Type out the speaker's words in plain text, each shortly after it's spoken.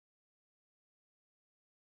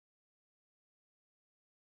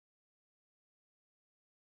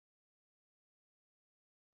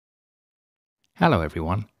Hello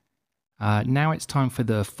everyone. Now it's time for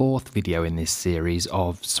the fourth video in this series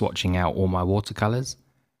of swatching out all my watercolors.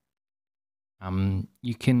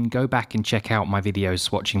 You can go back and check out my videos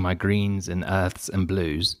swatching my greens and earths and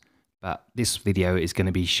blues, but this video is going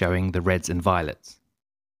to be showing the reds and violets.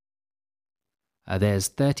 There's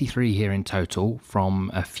 33 here in total from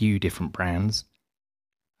a few different brands.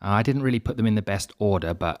 I didn't really put them in the best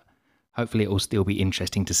order, but hopefully it will still be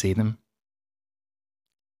interesting to see them.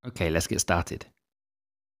 Okay, let's get started.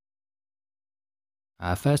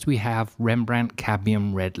 First we have Rembrandt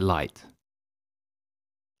Cadmium Red Light.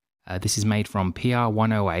 This is made from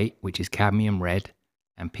PR108, which is cadmium red,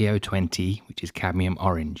 and PO20, which is cadmium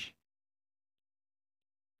orange.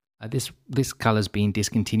 This colour's been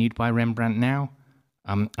discontinued by Rembrandt now.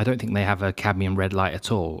 I don't think they have a cadmium red light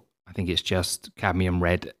at all. I think it's just cadmium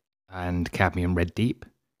red and cadmium red deep.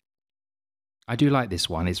 I do like this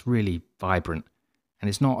one. It's really vibrant, and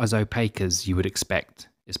it's not as opaque as you would expect,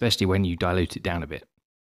 especially when you dilute it down a bit.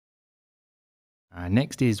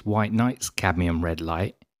 Next is White Knight's Cadmium Red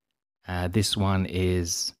Light. This one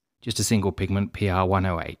is just a single pigment,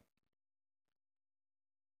 PR108.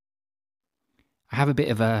 I have a bit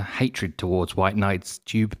of a hatred towards White Knight's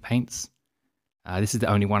tube paints. This is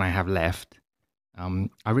the only one I have left.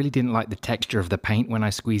 I really didn't like the texture of the paint when I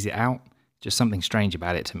squeeze it out. Just something strange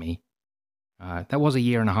about it to me. That was 1.5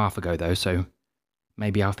 years ago though, so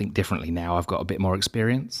maybe I'll think differently now I've got a bit more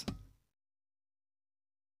experience.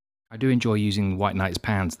 I do enjoy using White Knight's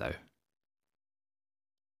pans though.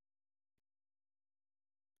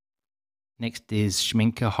 Next is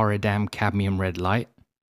Schmincke Horadam Cadmium Red Light.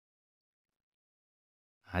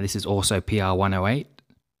 This is also PR108.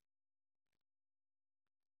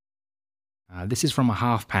 This is from a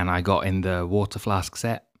half pan I got in the water flask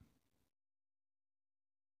set.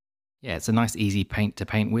 Yeah, it's a nice easy paint to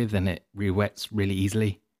paint with, and it re-wets really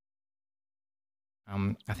easily.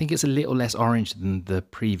 I think it's a little less orange than the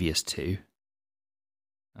previous two.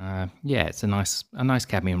 Yeah, it's a nice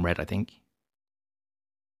cadmium red, I think.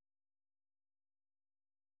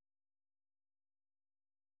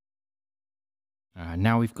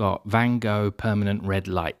 Now we've got Van Gogh Permanent Red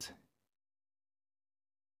Light.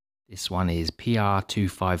 This one is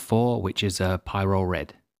PR254, which is a pyrrole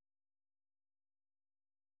red.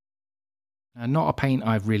 Not a paint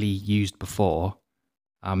I've really used before.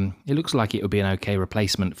 It looks like it would be an okay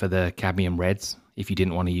replacement for the cadmium reds if you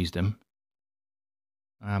didn't want to use them.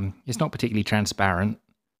 It's not particularly transparent,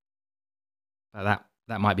 but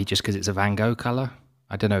that might be just because it's a Van Gogh colour.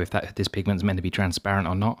 I don't know if this pigment's meant to be transparent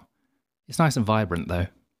or not. It's nice and vibrant though.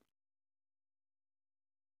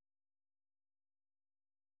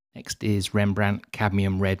 Next is Rembrandt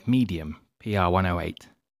Cadmium Red Medium, PR108.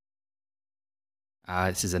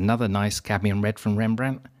 This is another nice cadmium red from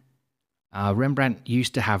Rembrandt. Rembrandt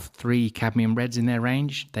used to have 3 cadmium reds in their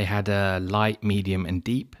range. They had a light, medium, and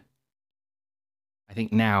deep. I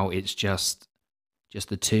think now it's just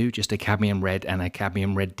the 2, just a cadmium red and a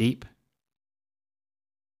cadmium red deep.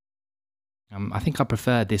 I think I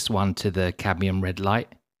prefer this one to the cadmium red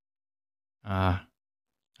light. I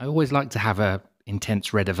always like to have a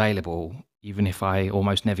intense red available, even if I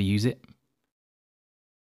almost never use it.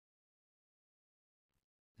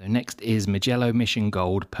 So next is Mijello Mission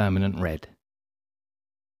Gold Permanent Red.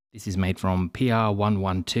 This is made from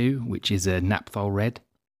PR112, which is a naphthol red.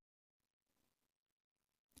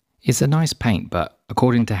 It's a nice paint, but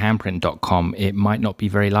according to handprint.com, it might not be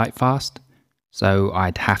very light fast, so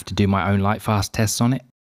I'd have to do my own light fast tests on it.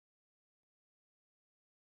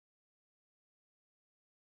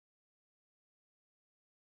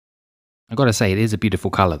 I've got to say, it is a beautiful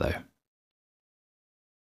colour though.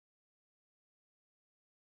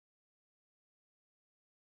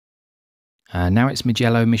 Now it's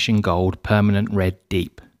Mijello Mission Gold Permanent Red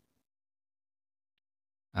Deep.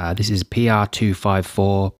 This is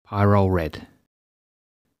PR254 Pyrrole Red.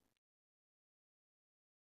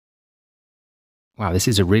 Wow, this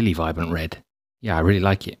is a really vibrant red. Yeah, I really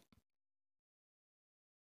like it.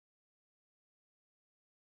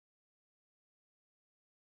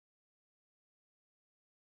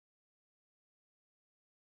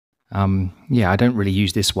 Yeah, I don't really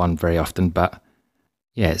use this one very often, but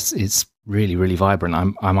yeah, it's really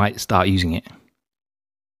vibrant. I might start using it.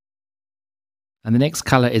 And the next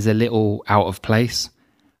colour is a little out of place.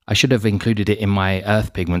 I should have included it in my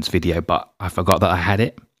Earth Pigments video, but I forgot that I had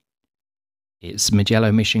it. It's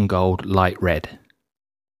Mijello Mission Gold Light Red.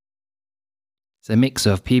 It's a mix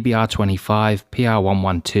of PBR25,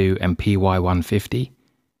 PR112 and PY150.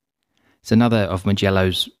 It's another of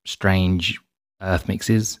Mijello's strange earth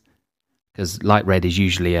mixes, because light red is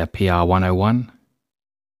usually a PR101.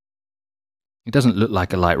 It doesn't look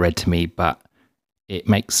like a light red to me, but it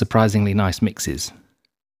makes surprisingly nice mixes.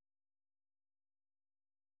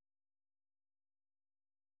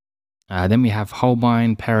 Then we have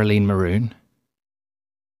Holbein Perylene Maroon.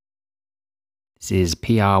 This is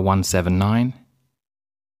PR179.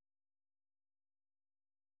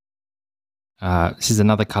 This is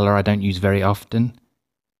another colour I don't use very often.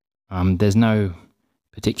 There's no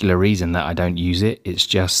particular reason that I don't use it. It's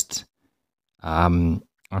just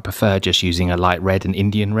I prefer just using a light red and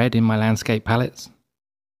Indian red in my landscape palettes.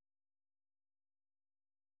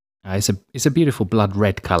 It's a beautiful blood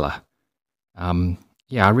red colour.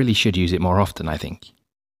 Yeah, I really should use it more often, I think.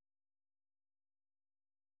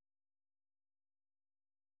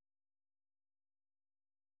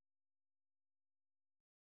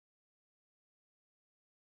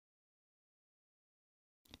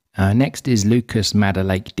 Next is Lukas Madder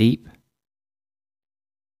Lake Deep.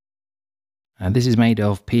 This is made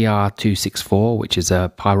of PR264, which is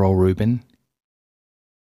a pyrrole Rubine.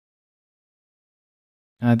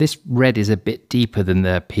 This red is a bit deeper than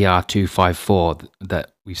the PR254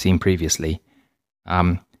 that we've seen previously.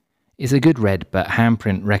 It's a good red, but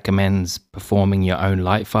Handprint recommends performing your own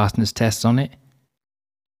light fastness tests on it.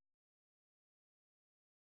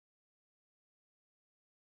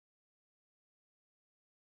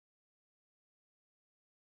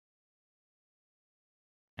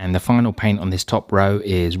 And the final paint on this top row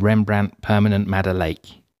is Rembrandt Permanent Madder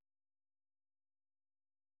Lake.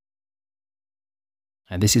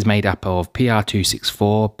 And this is made up of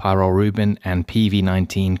PR264, Pyrrole Rubine, and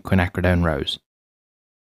PV19 quinacridone rose.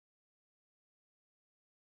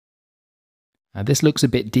 This looks a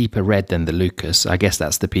bit deeper red than the Lukas. I guess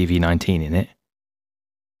that's the PV19 in it.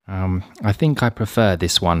 I think I prefer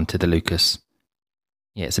this one to the Lukas.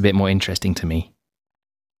 Yeah, it's a bit more interesting to me.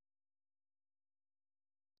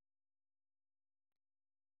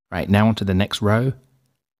 Right, now on to the next row.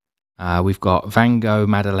 We've got Van Gogh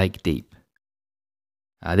Madder Lake Deep.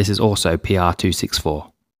 This is also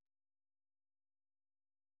PR264.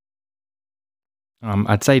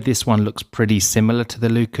 I'd say this one looks pretty similar to the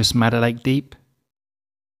Lukas Madder Lake Deep.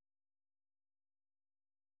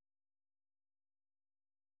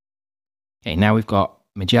 Okay, now we've got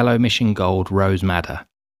Mijello Mission Gold Rose Madder.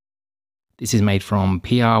 This is made from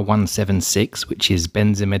PR176, which is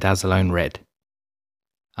benzimidazolone red.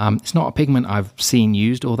 It's not a pigment I've seen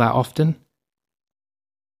used all that often.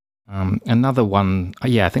 Another one,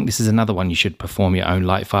 yeah, I think this is another one you should perform your own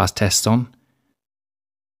light fast tests on.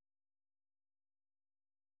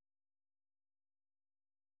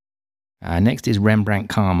 Next is Rembrandt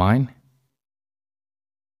Carmine.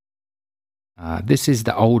 This is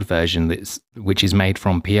the old version which is made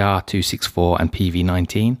from PR264 and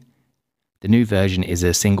PV19. The new version is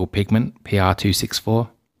a single pigment, PR264.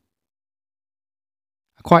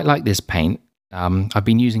 I quite like this paint. I've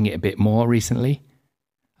been using it a bit more recently.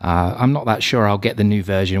 I'm not that sure I'll get the new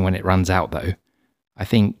version when it runs out though. I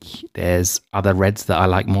think there's other reds that I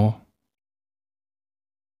like more.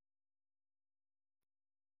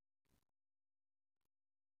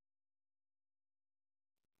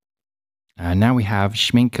 Now we have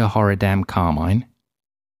Schmincke Horadam Carmine.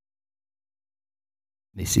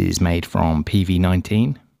 This is made from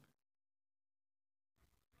PV19.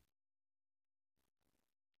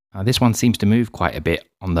 This one seems to move quite a bit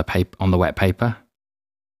on the wet paper.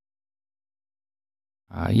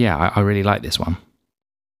 Yeah, I really like this one.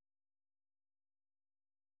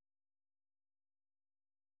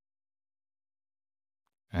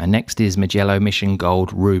 Next is Mijello Mission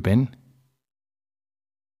Gold Rubine.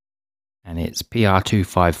 And it's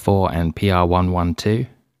PR254 and PR112.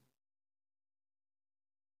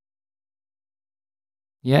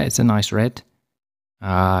 Yeah, it's a nice red.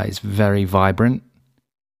 It's very vibrant.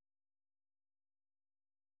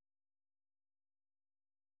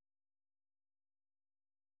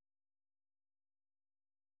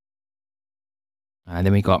 And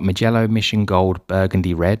then we got Mijello Mission Gold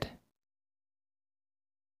Burgundy Red.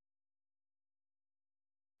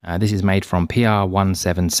 This is made from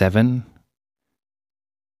PR177.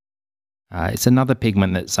 It's another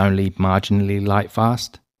pigment that's only marginally light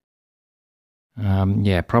fast.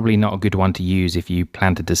 Yeah, probably not a good one to use if you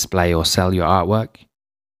plan to display or sell your artwork.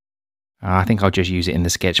 I think I'll just use it in the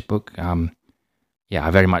sketchbook. Yeah, I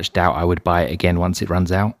very much doubt I would buy it again once it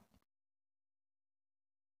runs out.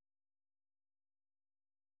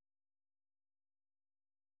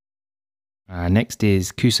 Next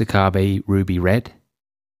is Kusakabe Ruby Red.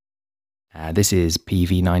 This is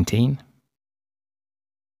PV19.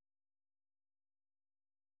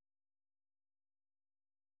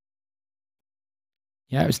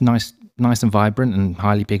 Yeah, it's nice and vibrant and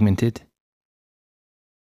highly pigmented.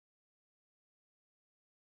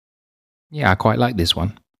 Yeah, I quite like this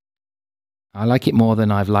one. I like it more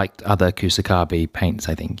than I've liked other Kusakabe paints,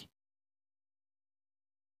 I think.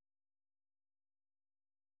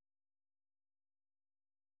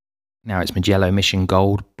 Now it's Mijello Mission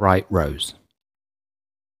Gold Bright Rose.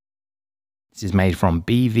 This is made from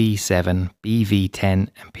BV7, BV10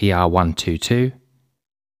 and PR122.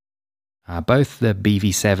 Both the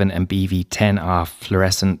BV7 and BV10 are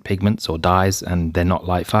fluorescent pigments or dyes, and they're not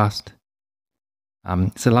light fast.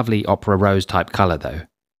 It's a lovely opera rose type colour though.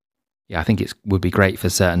 Yeah, I think it would be great for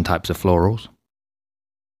certain types of florals.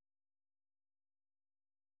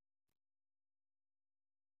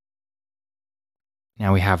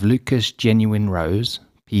 Now we have Lukas Genuine Rose,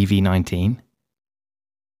 PV19.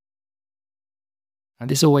 And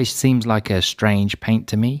this always seems like a strange paint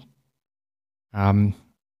to me.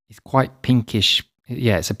 It's quite pinkish.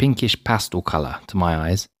 Yeah, it's a pinkish pastel colour to my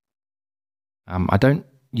eyes. I don't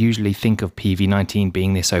usually think of PV19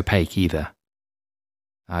 being this opaque either.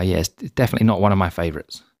 Yeah, it's definitely not one of my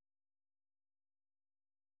favourites.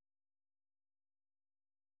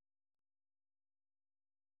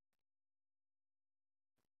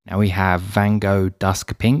 Now we have Van Gogh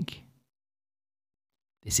Dusk Pink.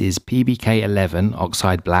 This is PBK11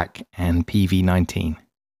 Oxide Black and PV19.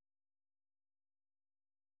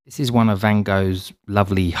 This is one of Van Gogh's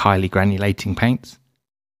lovely highly granulating paints.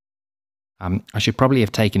 I should probably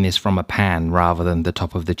have taken this from a pan rather than the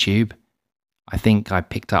top of the tube. I think I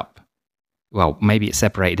picked up, well, maybe it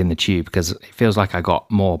separated in the tube because it feels like I got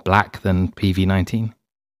more black than PV19.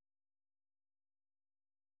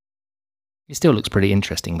 It still looks pretty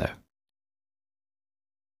interesting though.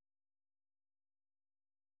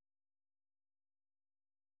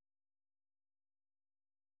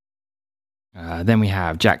 Then we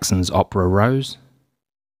have Jackson's Opera Rose.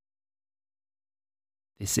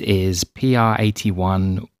 This is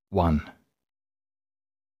PR81-1.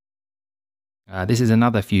 This is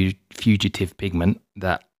another fugitive pigment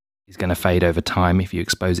that is going to fade over time if you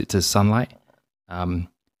expose it to sunlight.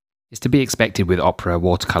 It's to be expected with opera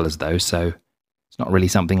watercolors though, so it's not really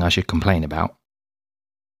something I should complain about.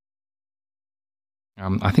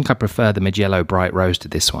 I think I prefer the Mijello Bright Rose to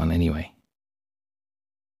this one anyway.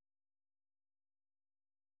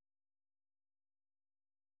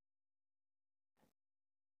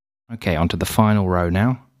 Okay, onto the final row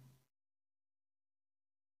now.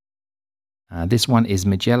 This one is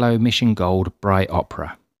Mijello Mission Gold Bright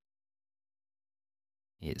Opera.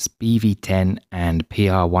 It's BV10 and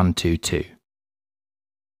PR122.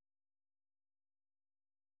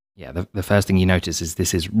 Yeah, the first thing you notice is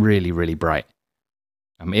this is really, really bright.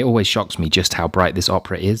 It always shocks me just how bright this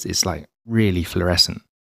opera is. It's like really fluorescent.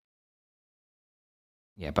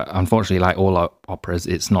 Yeah, but unfortunately, like all operas,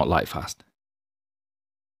 it's not light fast.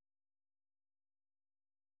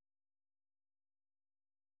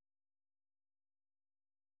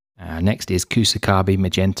 Next is Kusakabe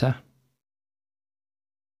Magenta.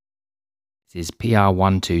 This is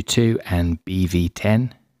PR122 and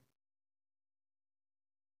BV10.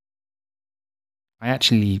 I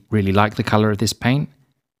actually really like the colour of this paint.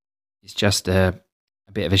 It's just a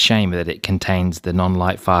bit of a shame that it contains the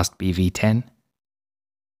non-light fast BV10.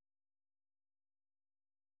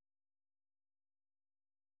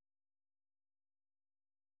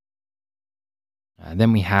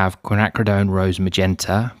 Then we have Quinacridone Rose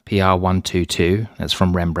Magenta, PR122, that's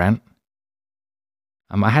from Rembrandt.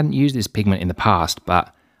 I hadn't used this pigment in the past,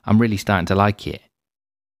 but I'm really starting to like it.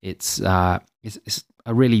 It's a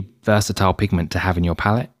really versatile pigment to have in your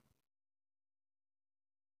palette.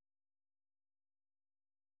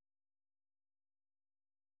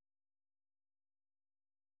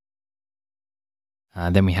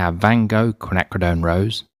 Then we have Van Gogh Quinacridone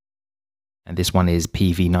Rose, and this one is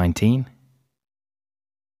PV19.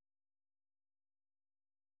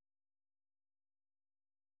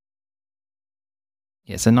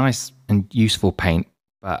 Yeah, it's a nice and useful paint,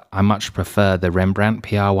 but I much prefer the Rembrandt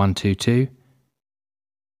PR122.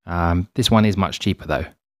 This one is much cheaper though.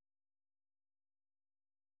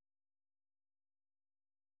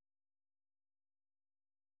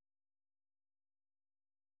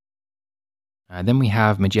 Then we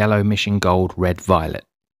have Mijello Mission Gold Red Violet.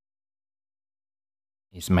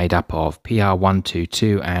 It's made up of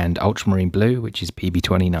PR122 and Ultramarine Blue, which is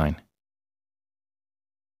PB29.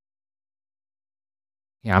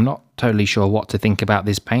 Yeah, I'm not totally sure what to think about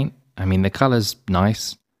this paint. I mean, the colour's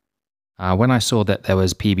nice. When I saw that there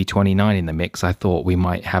was PB29 in the mix, I thought we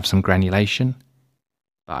might have some granulation.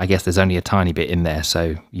 But I guess there's only a tiny bit in there,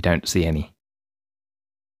 so you don't see any.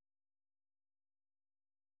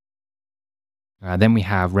 Then we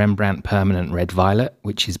have Rembrandt Permanent Red Violet,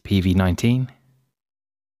 which is PV19.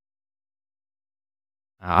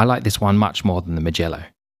 I like this one much more than the Mijello.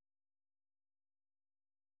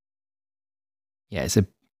 Yeah, it's a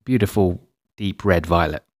beautiful deep red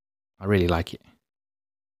violet. I really like it.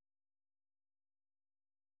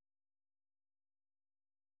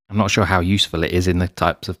 I'm not sure how useful it is in the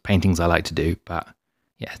types of paintings I like to do, but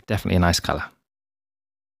yeah, definitely a nice colour.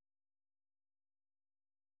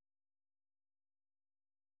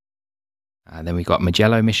 Then we've got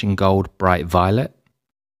Mijello Mission Gold Bright Violet.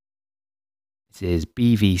 This is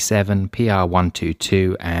BV7,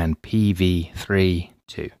 PR122 and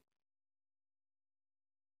PV32.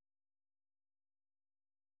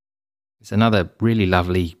 It's another really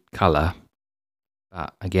lovely colour,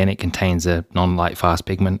 but again it contains a non-light fast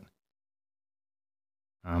pigment.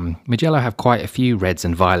 Mijello have quite a few reds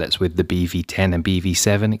and violets with the BV10 and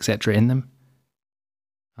BV7 etc. in them.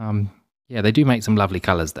 Yeah, they do make some lovely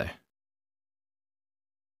colours though.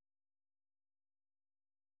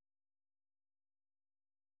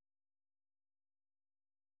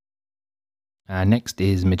 Next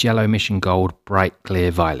is Mijello Mission Gold Bright Clear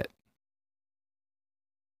Violet.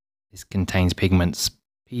 This contains pigments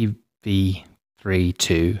PV32,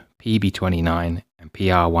 PB29 and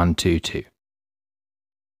PR122.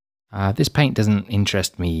 This paint doesn't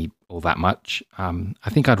interest me all that much. I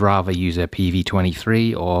think I'd rather use a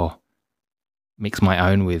PV23 or mix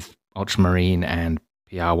my own with ultramarine and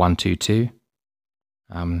PR122.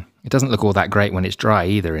 It doesn't look all that great when it's dry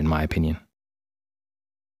either, in my opinion.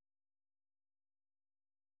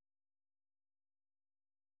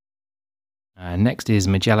 Next is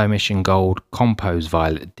Mijello Mission Gold Compose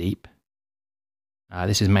Violet Deep.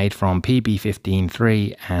 This is made from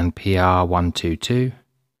PB15-3 and PR122.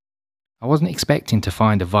 I wasn't expecting to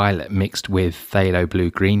find a violet mixed with phthalo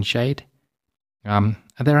blue-green shade. Are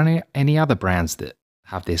there any other brands that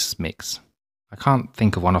have this mix? I can't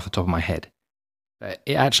think of one off the top of my head, but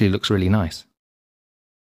it actually looks really nice.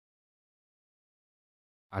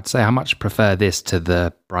 I'd say I much prefer this to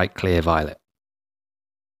the bright clear violet.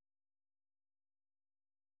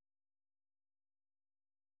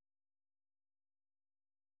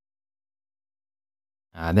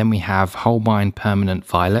 Then we have Holbein Permanent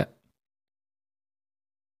Violet.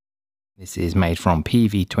 This is made from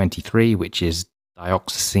PV23, which is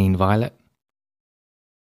dioxazine violet.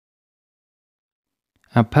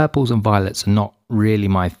 Purples and violets are not really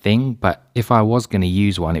my thing, but if I was going to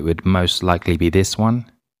use one, it would most likely be this one.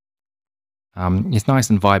 It's nice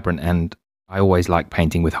and vibrant, and I always like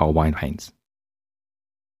painting with Holbein paints.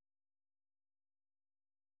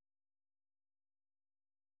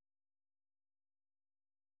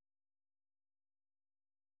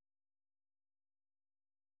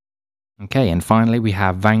 Okay, and finally we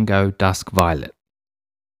have Van Gogh Dusk Violet.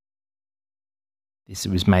 This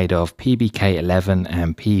was made of PBK11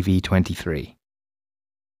 and PV23.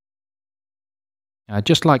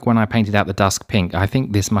 Just like when I painted out the dusk pink, I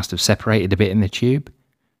think this must have separated a bit in the tube,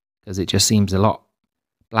 because it just seems a lot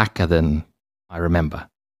blacker than I remember.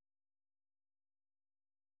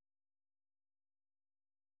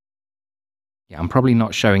 Yeah, I'm probably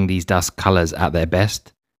not showing these dusk colours at their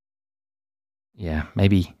best. Yeah,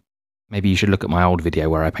 maybe you should look at my old video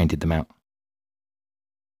where I painted them out.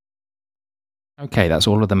 Okay, that's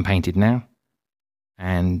all of them painted now.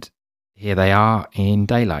 And here they are in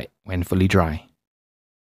daylight when fully dry.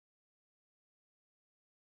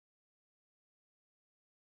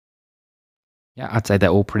 Yeah, I'd say they're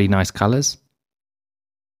all pretty nice colours.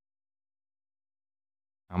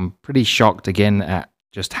 I'm pretty shocked again at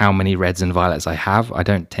just how many reds and violets I have. I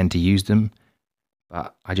don't tend to use them,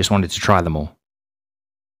 but I just wanted to try them all.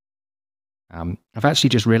 I've actually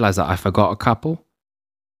just realised that I forgot a couple.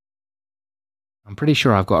 I'm pretty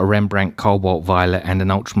sure I've got a Rembrandt Cobalt Violet and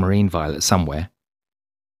an Ultramarine Violet somewhere.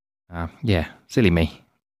 Yeah, silly me.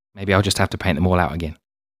 Maybe I'll just have to paint them all out again.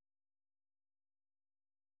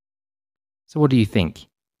 So what do you think?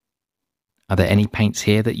 Are there any paints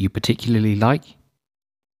here that you particularly like?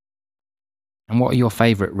 And what are your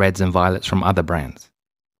favourite reds and violets from other brands?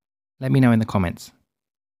 Let me know in the comments.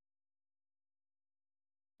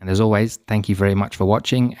 And as always, thank you very much for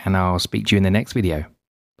watching, and I'll speak to you in the next video.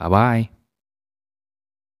 Bye bye.